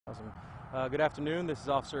Awesome. Good afternoon. This is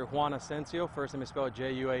Officer Juan Asensio. First name is spelled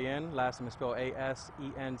J-U-A-N. Last name is spelled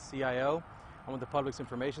A-S-E-N-C-I-O. I'm with the Public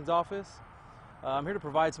Information's Office. I'm here to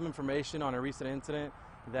provide some information on a recent incident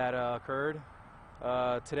that occurred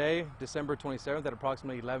today, December 27th at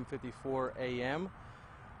approximately 11:54 a.m.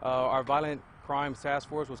 Our Violent Crimes Task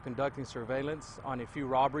Force was conducting surveillance on a few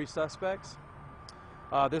robbery suspects.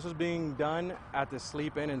 This was being done at the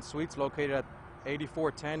Sleep Inn and Suites located at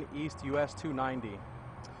 8410 East US 290.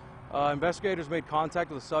 Investigators made contact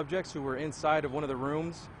with the subjects who were inside of one of the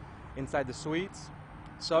rooms inside the suites.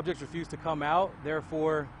 Subjects refused to come out,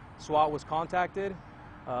 therefore SWAT was contacted.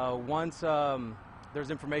 Once there's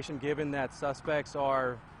information given that suspects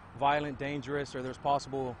are violent, dangerous, or there's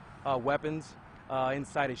possible weapons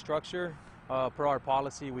inside a structure, per our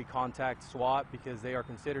policy we contact SWAT because they are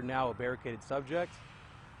considered now a barricaded subject.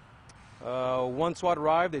 Once SWAT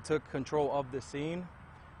arrived, they took control of the scene.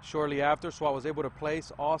 Shortly after, SWAT was able to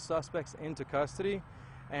place all suspects into custody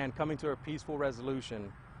and coming to a peaceful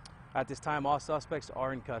resolution. At this time, all suspects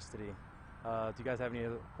are in custody. Do you guys have any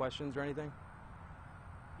other questions or anything?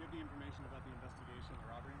 Do you have the information about the investigation, the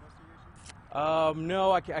robbery investigation?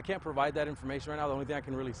 No, I can't provide that information right now. The only thing I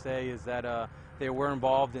can really say is that they were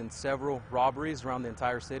involved in several robberies around the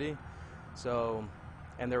entire city. So,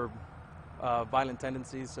 and there were violent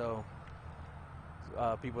tendencies, so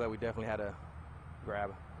people that we definitely had to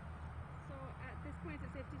grab. So at this point, is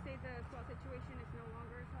it safe to say the SWAT situation is no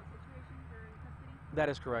longer a SWAT situation? They're in custody? That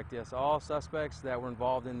is correct, yes. All suspects that were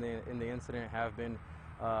involved in the incident have been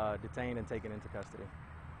detained and taken into custody.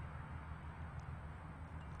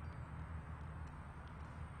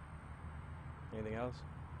 Anything else?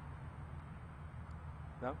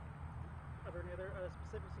 No? Are there any other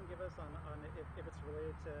specifics you can give us on if it's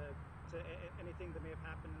related to anything that may have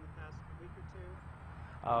happened in the past week or two?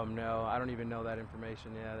 No, I don't even know that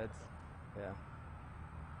information. Yeah, that's it.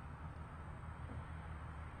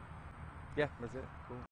 Cool.